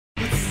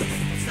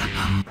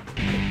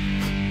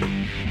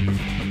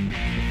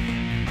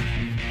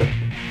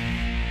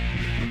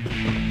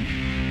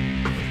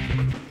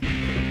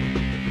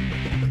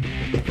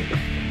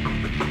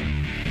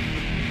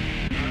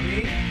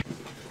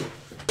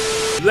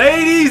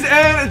Ladies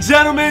and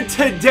gentlemen,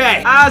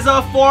 today, as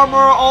a former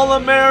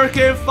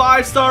All-American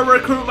 5-star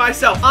recruit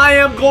myself, I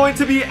am going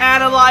to be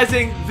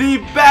analyzing the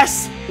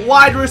best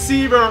wide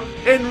receiver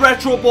in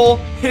Retro Bowl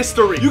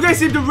history. You guys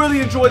seem to really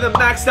enjoy the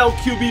maxed out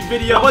QB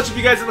video. A bunch of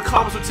you guys in the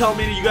comments were telling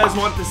me that you guys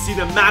wanted to see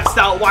the maxed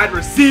out wide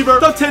receiver.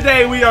 So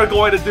today we are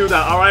going to do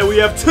that, alright? We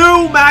have 2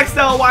 maxed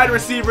out wide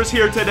receivers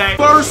here today.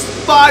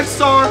 First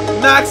 5-star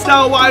maxed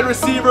out wide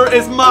receiver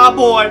is my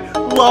boy,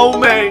 Lo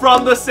Mein,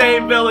 from the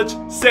same village,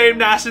 same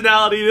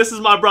nationality. This is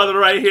my brother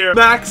right here.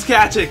 Max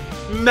catching,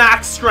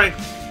 max strength,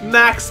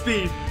 max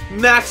speed,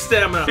 max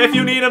stamina. If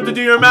you need him to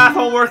do your math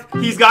homework,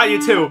 he's got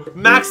you too.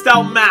 Maxed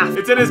out math.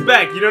 It's in his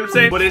bag, you know what I'm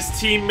saying? But his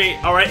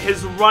teammate, alright,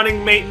 his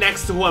running mate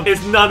next to him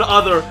is none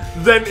other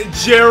than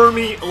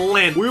Jeremy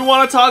Lin. We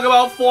want to talk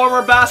about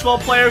former basketball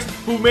players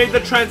who made the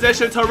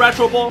transition to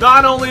Retro Bowl.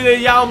 Not only did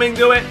Yao Ming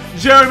do it,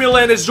 Jeremy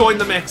Lin has joined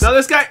the mix. Now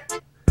this guy,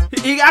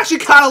 he actually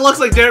kind of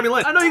looks like Jeremy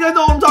Lin. I know you guys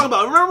know what I'm talking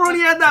about. Remember when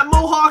he had that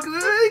mohawk? He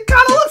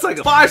kind of looks like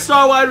him.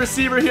 5-star wide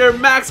receiver here.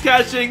 Max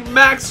catching,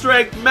 max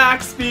strength,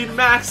 max speed,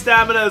 max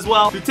stamina as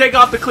well. If you take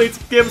off the cleats,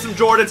 give him some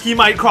Jordans, he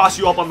might cross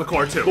you up on the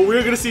court too. But we're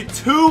going to see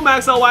 2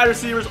 max out wide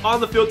receivers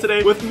on the field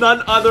today with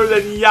none other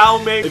than Yao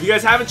Ming. If you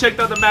guys haven't checked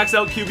out the max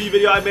out QB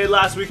video I made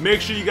last week,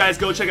 make sure you guys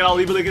go check it out. I'll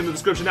leave a link in the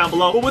description down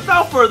below. But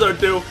without further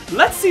ado,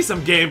 let's see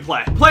some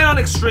gameplay. Playing on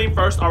extreme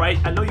first, alright?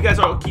 I know you guys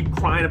all keep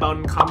crying about it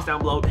in the comments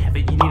down below.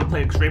 You need to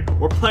play extreme.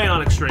 We're playing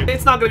on extreme.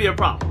 It's not going to be a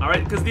problem,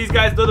 alright? Because these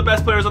guys, they're the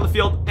best players on the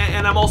field,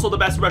 and I'm also the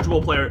best Retro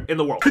Bowl player in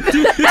the world.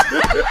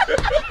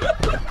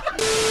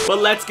 But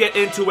let's get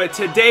into it.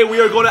 Today, we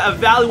are going to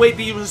evaluate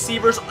these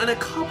receivers in a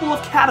couple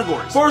of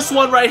categories. First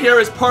one right here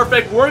is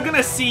perfect. We're going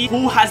to see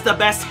who has the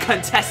best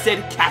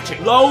contested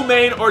catching. Lo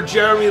Mein or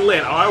Jeremy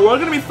Lin, alright? We're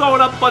going to be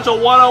throwing up a bunch of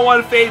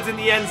one-on-one fades in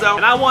the end zone,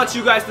 and I want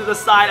you guys to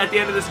decide at the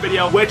end of this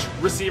video which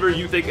receiver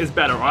you think is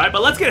better, alright?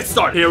 But let's get it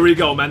started. Here we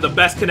go, man. The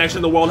best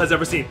connection the world has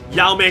ever seen.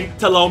 Yao Ming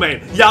to Lo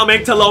Mein. Yao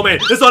Ming to Lo Mein.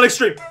 This is on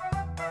extreme.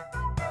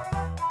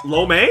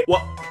 Lo Mein?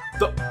 What?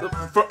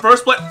 The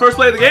first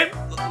play of the game?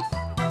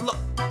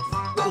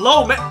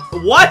 Lo Mein?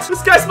 What?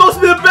 This guy's supposed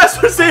to be the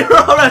best receiver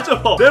on Retro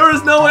Bowl. There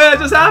is no way that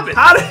just happened.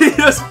 How did he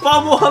just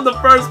fumble on the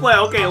first play?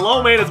 Okay,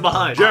 Lo Mein is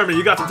behind. Jeremy,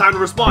 you got some time to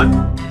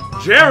respond.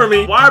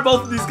 Jeremy, why are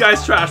both of these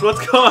guys trash?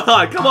 What's going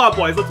on? Come on,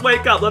 boys. Let's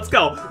wake up. Let's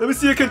go. Let me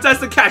see a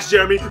contested catch,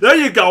 Jeremy. There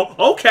you go.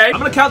 Okay. I'm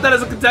going to count that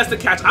as a contested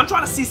catch. I'm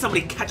trying to see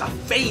somebody catch a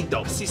fade,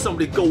 though. See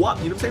somebody go up.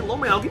 You know what I'm saying? Lo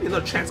Mein, I'll give you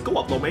another chance. Go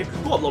up, Lo Mein.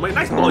 Go up, Lo Mein.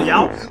 Nice ball,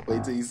 Yao.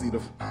 Wait till you see the...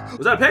 Was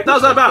that a pick? That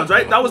was out of bounds,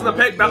 right? That wasn't a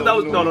pick. That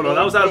was... No.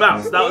 That was out of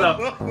bounds.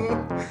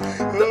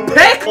 The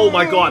pick? Oh,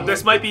 my God.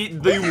 This might be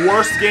the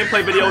worst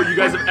gameplay video you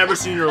guys have ever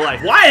seen in your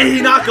life. Why did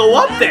he not go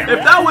up there?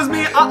 If that was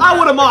me, I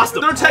would have mossed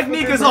him. Their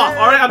technique is off,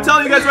 all right? I'm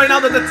telling you guys right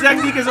now that the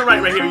technique isn't right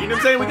here. You know what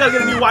I'm saying? We gotta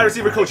get a new wide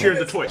receiver coach here in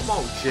Detroit. Come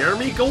on,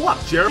 Jeremy, go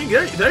up. Jeremy,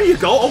 there you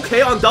go.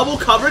 Okay, on double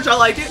coverage, I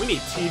like it. We need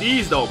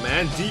TDs though,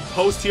 man. Deep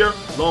post here.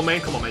 Lo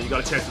Mein, come on, man. You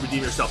got a chance to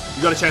redeem yourself.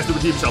 You got a chance to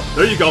redeem yourself.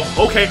 There you go.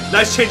 Okay,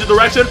 nice change of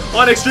direction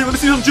on extreme. Let me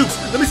see some jukes.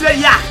 Let me see that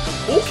yak.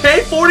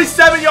 Okay,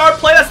 47-yard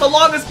play. That's the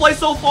longest play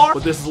so far.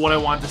 But this is what I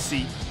want to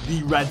see.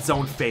 The red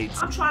zone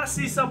fades. I'm trying to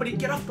see somebody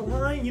get off the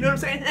line, you know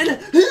what I'm saying?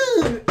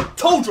 And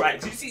toe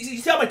drags. You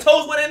see how my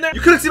toes went in there?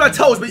 You couldn't see my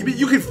toes, but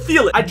you can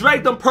feel it. I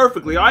dragged them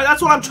perfectly, all right?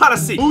 That's what I'm trying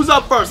to see. Who's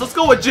up first? Let's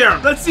go with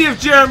Jeremy. Let's see if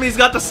Jeremy's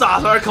got the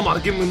sauce. All right, come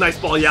on. Give him a nice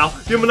ball, Yao.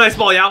 Give him a nice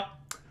ball, Yao.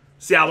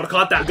 See, I would have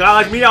caught that. A guy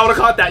like me, I would have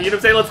caught that. You know what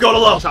I'm saying? Let's go to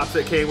low.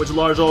 Chopstick King, which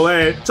large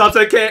away.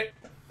 Chopstick King.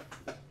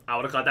 I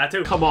would have caught that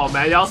too. Come on,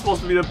 man. Y'all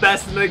supposed to be the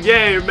best in the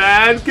game,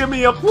 man. Give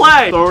me a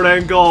play. 3rd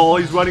and goal.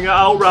 He's running an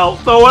out route.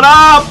 Throw it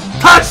up.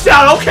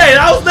 Touchdown. Okay,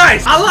 that was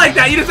nice. I like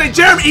that. You didn't say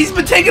Jeremy. He's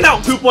been taken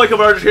out. 2-point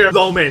conversion here.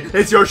 Lo Mein,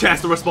 it's your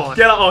chance to respond.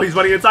 Get out. Oh, he's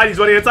running inside. He's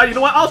running inside. You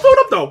know what? I'll throw it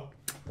up though.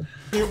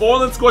 New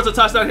Orleans scores a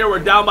touchdown here. We're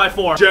down by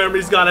 4.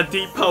 Jeremy's got a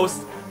deep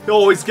post.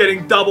 Oh, he's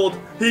getting doubled.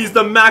 He's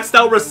the maxed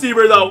out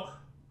receiver though.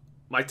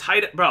 My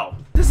tight end, bro.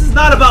 This is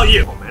not about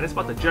you. Oh man, it's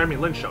about the Jeremy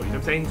Lin show. You know what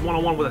I'm saying? He's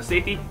one-on-one with a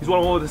safety. He's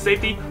one-on-one with a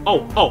safety.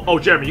 Oh,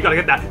 Jeremy, you gotta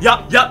get that.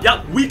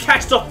 Yup. We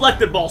catch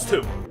deflected balls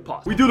too.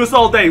 Pause. We do this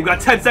all day. We got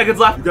 10 seconds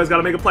left. You guys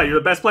gotta make a play. You're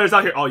the best players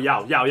out here. Oh,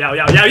 Yao.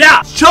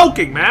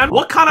 Choking, man.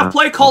 What kind of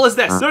play call is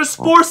this? There's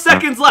 4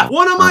 seconds left.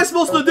 What am I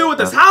supposed to do with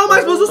this? How am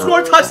I supposed to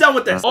score a touchdown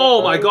with this?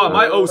 Oh my God,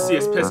 my OC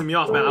is pissing me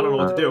off, man. I don't know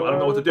what to do. I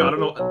don't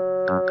know.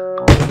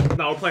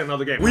 Now we're playing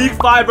another game. Week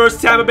 5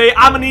 versus Tampa Bay.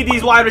 I'm gonna need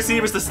these wide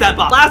receivers to step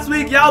up. Last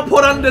week, Yao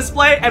put on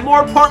display, and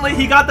more importantly,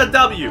 he got the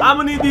W. I'm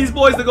gonna need these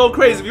boys to go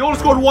crazy. We only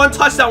scored 1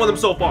 touchdown with them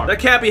so far. That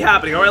can't be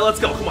happening. All right, let's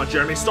go. Come on,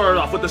 Jeremy. Start it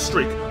off with the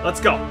streak. Let's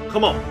go.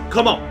 Come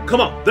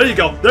on. There you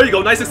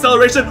go. Nice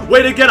acceleration.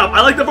 Way to get up.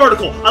 I like the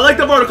vertical. I like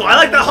the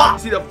hop.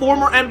 See, the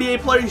former NBA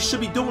player, he should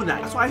be doing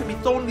that. That's why I should be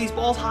throwing these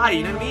balls high.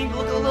 You know what I mean?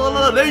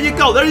 Look. There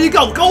you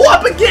go. Go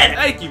up and get it.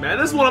 Thank you, man.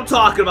 This is what I'm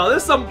talking about.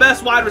 This is some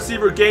best wide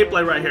receiver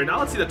gameplay right here. Now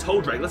let's see the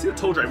toe drag. Let's see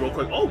the toe drag real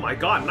quick. Oh my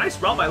god,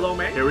 nice route by Lo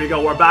Mein. Here we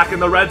go, we're back in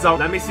the red zone.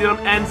 Let me see them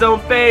end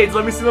zone fades.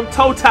 Let me see them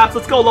toe taps.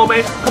 Let's go, Lo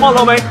Mein. Come on,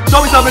 Lo Mein.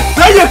 Show me something.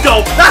 There you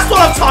go. That's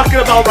what I'm talking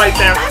about right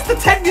there. That's the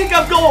technique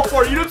I'm going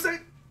for. You know what I'm saying?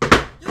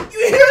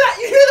 You hear that?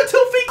 You hear the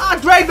 2 feet? I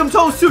drag them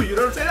toes too. You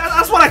know what I'm saying?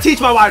 That's what I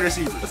teach my wide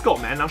receivers. Let's go,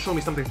 man. Now show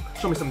me something.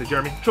 Show me something,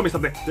 Jeremy. Show me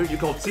something. There you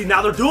go. See,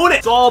 now they're doing it.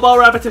 It's all about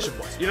repetition,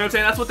 boys. You know what I'm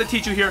saying? That's what they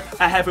teach you here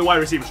at Halfway Wide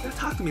Receivers.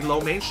 Talk to me,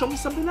 Lo Mein. Show me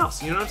something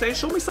else. You know what I'm saying?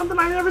 Show me something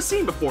I've never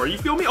seen before. You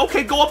feel me?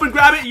 Okay, go up and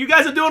grab it. You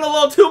guys are doing a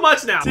little too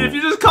much now. See, if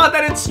you just caught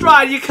that in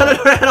stride, you could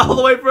have ran all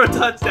the way for a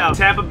touchdown.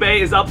 Tampa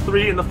Bay is up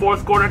 3 in the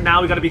 4th quarter.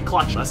 Now we got to be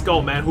clutch. Let's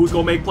go, man. Who's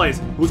going to make plays?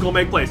 Who's going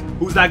to make plays?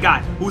 Who's that guy?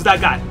 Who's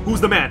that guy?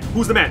 Who's the man?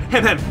 Who's the man?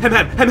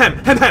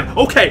 Him.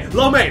 Okay,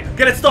 Lo Mein,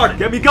 get it started.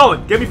 Get me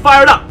going. Get me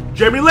fired up.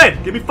 Jeremy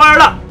Lin, get me fired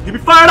up. Get me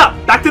fired up.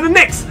 Back to the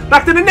Knicks.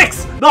 Back to the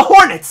Knicks. The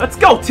Hornets. Let's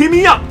go. Team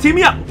me up. Team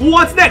me up. Who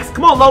wants next?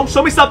 Come on, Lo.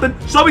 Show me something.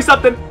 Show me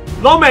something.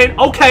 Lo Mein,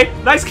 okay,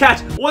 nice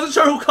catch. Wasn't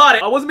sure who caught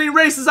it. I wasn't being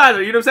racist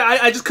either, you know what I'm saying?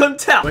 I just couldn't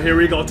tell. But here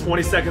we go,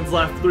 20 seconds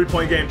left,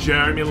 3-point game.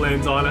 Jeremy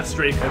Lin's on a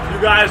streak. If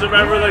you guys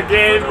remember the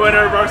game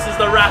winner versus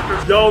the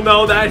Raptors, you'll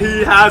know that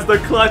he has the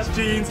clutch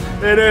genes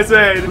in his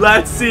veins.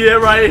 Let's see it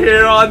right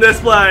here on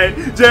display.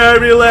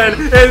 Jeremy Lin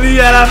in the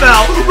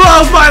NFL.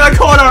 Rolls by the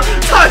corner.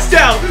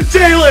 Touchdown,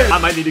 Jalen. I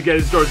might need to get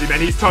his jersey, man.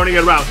 He's turning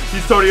it around.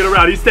 He's turning it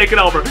around. He's taking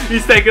over.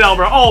 He's taking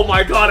over. Oh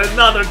my god,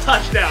 another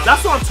touchdown.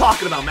 That's what I'm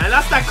talking about, man.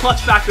 That's that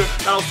clutch factor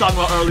that I was talking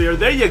about earlier.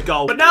 There you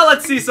go. But now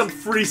let's see some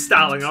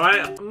freestyling,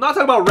 alright? I'm not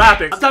talking about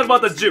rapping. I'm talking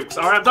about the jukes,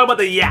 alright? I'm talking about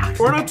the yak.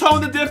 We're gonna tone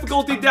the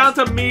difficulty down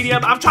to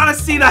medium. I'm trying to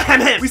see the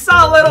hem. We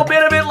saw a little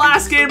bit of it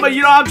last game, but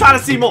you know, I'm trying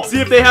to see more. See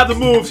if they have the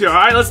moves here,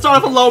 alright? Let's start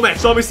off with Lo Mein.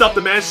 Show me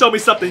something, man. Show me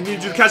something.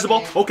 Need you to catch the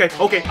ball? Okay.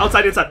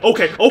 Outside, inside.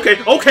 Okay.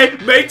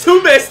 Made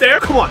 2 miss there.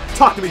 Come on.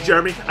 Talk to me,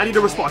 Jeremy. I need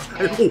a response.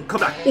 Oh, come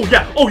back. Oh,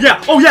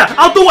 yeah.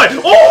 Out the way.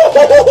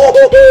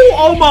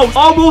 Oh,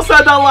 almost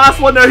had that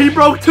last one there. He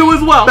broke 2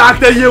 as well. Back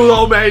to you,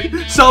 Lo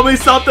Mein. Show me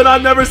something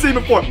I've never seen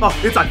before. Oh,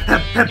 inside.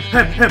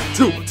 Hem.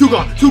 Two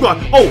gone.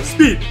 Oh,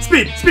 speed.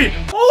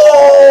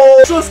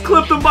 Oh, just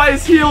clipped him by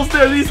his heels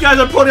there. These guys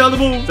are putting on the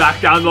move. Back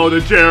down low to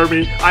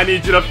Jeremy. I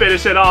need you to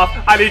finish it off.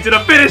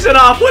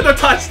 With a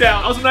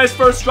touchdown. That was a nice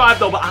first drive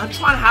though, but I'm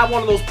trying to have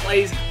one of those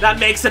plays that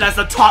makes it as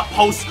the top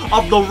post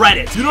of the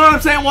Reddit. You know what I'm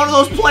saying? One of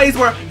those plays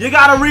where you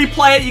gotta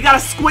replay it. You gotta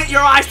squint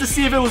your eyes to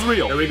see if it was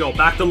real. There we go.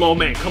 Back to Lo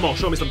Mein. Come on,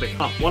 show me something.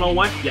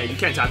 One-on-one? Yeah, you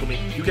can't tackle me.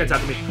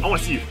 I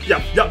want to see you.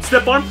 Yep.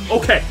 Stiff arm.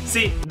 Okay.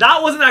 See,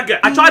 that wasn't that good.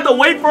 I tried to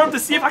wait for him to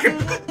see if I could.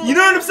 You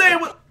know what I'm saying?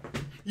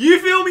 You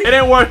feel me? It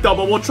didn't work though,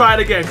 but we'll try it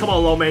again. Come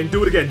on, Lo Mein.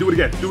 Do it again.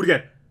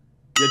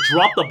 You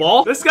dropped the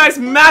ball? This guy's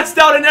maxed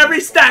out in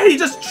every stat. He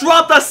just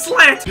dropped a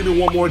slant. Give me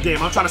one more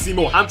game. I'm trying to see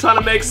more. I'm trying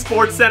to make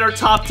Sports Center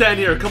top 10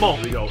 here. Come on.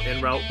 Here we go.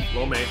 In route.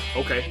 Lo Mein.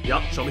 Okay.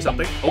 Yup. Show me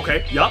something.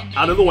 Okay. Yup.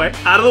 Out of the way.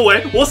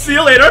 We'll see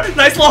you later.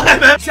 Nice little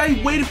MM. See how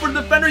he waited for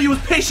the defender? He was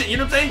patient. You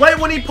know what I'm saying? Right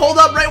when he pulled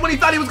up. Right when he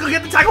thought he was going to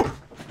get the tackle.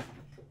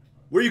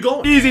 Where you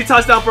going? Easy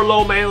touchdown for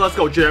Lo Mein. Let's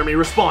go, Jeremy.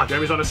 Respond.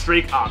 Jeremy's on a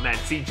streak. Oh, man.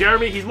 See,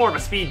 Jeremy, he's more of a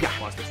speed guy.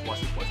 Watch this, boys.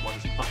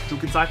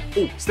 Juke inside.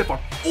 Oh, stiff arm.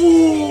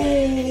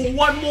 Oh,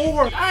 one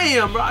more.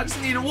 Damn, bro. I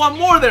just needed one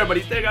more there, but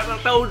he still got the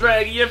toe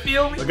drag. You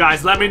feel me? But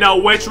guys, let me know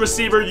which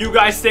receiver you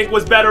guys think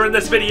was better in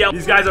this video.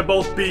 These guys are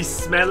both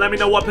beasts, man. Let me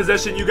know what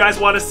position you guys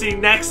want to see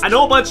next. I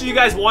know a bunch of you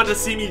guys want to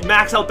see me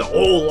max out the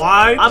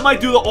O-line. I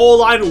might do the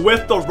O-line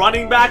with the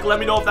running back. Let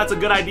me know if that's a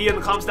good idea in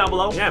the comments down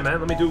below. Yeah, man.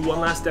 Let me do one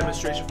last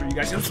demonstration for you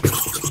guys.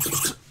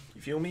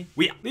 You feel me?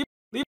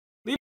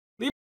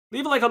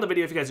 Leave a like on the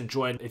video if you guys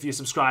enjoyed. If you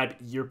subscribe,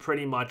 you're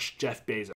pretty much Jeff Bezos.